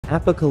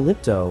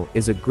Apocalypto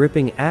is a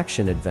gripping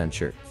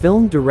action-adventure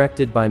film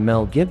directed by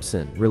Mel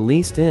Gibson,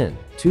 released in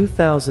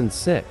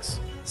 2006.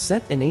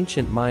 Set in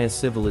ancient Maya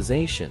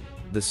civilization,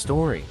 the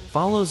story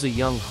follows a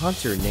young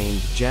hunter named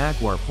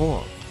Jaguar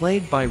Paul,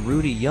 played by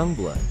Rudy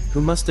Youngblood,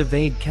 who must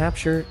evade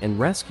capture and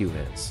rescue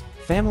his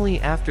family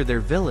after their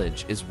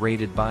village is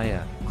raided by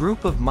a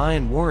group of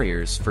Mayan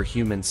warriors for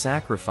human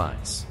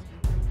sacrifice.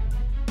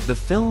 The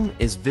film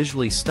is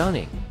visually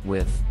stunning,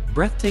 with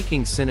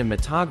breathtaking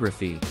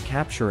cinematography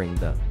capturing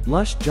the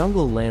lush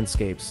jungle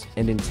landscapes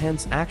and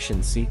intense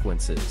action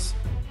sequences.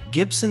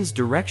 Gibson's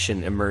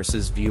direction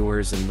immerses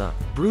viewers in the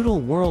brutal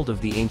world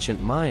of the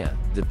ancient Maya,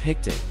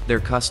 depicting their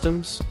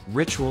customs,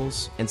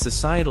 rituals, and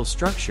societal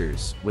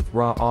structures with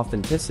raw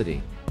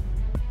authenticity.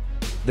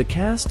 The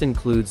cast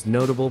includes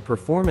notable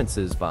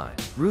performances by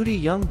Rudy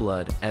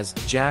Youngblood as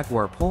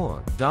Jaguar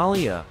Paul,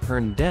 Dahlia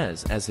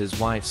Hernandez as his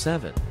wife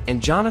Seven,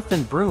 and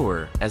Jonathan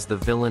Brewer as the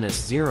villainous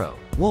Zero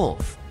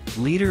Wolf,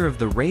 leader of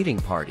the raiding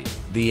party.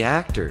 The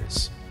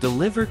actors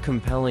deliver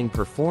compelling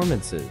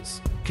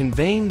performances,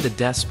 conveying the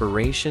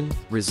desperation,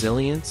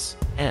 resilience,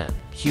 and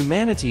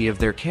humanity of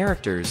their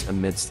characters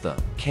amidst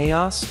the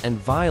chaos and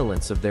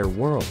violence of their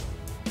world.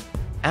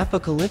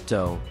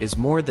 Apocalypto is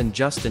more than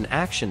just an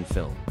action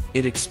film.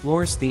 It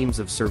explores themes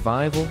of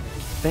survival,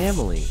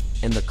 family,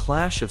 and the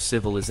clash of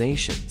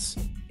civilizations.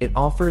 It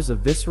offers a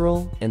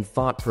visceral and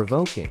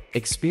thought-provoking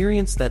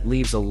experience that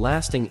leaves a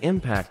lasting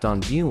impact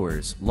on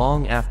viewers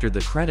long after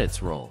the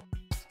credits roll.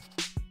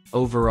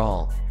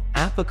 Overall,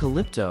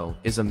 Apocalypto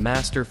is a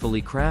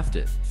masterfully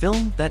crafted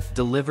film that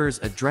delivers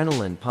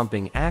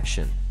adrenaline-pumping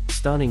action,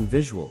 stunning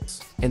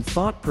visuals, and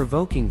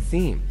thought-provoking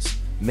themes,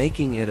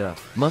 making it a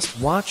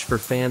must-watch for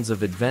fans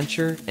of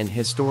adventure and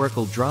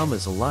historical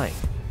dramas alike.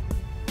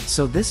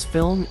 So this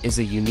film is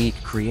a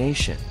unique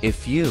creation.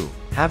 If you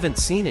haven't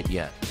seen it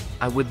yet,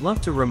 I would love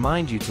to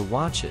remind you to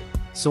watch it.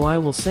 So I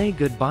will say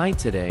goodbye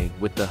today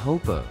with the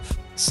hope of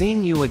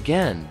seeing you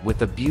again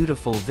with a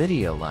beautiful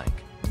video like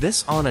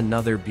this on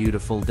another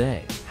beautiful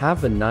day.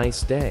 Have a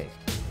nice day.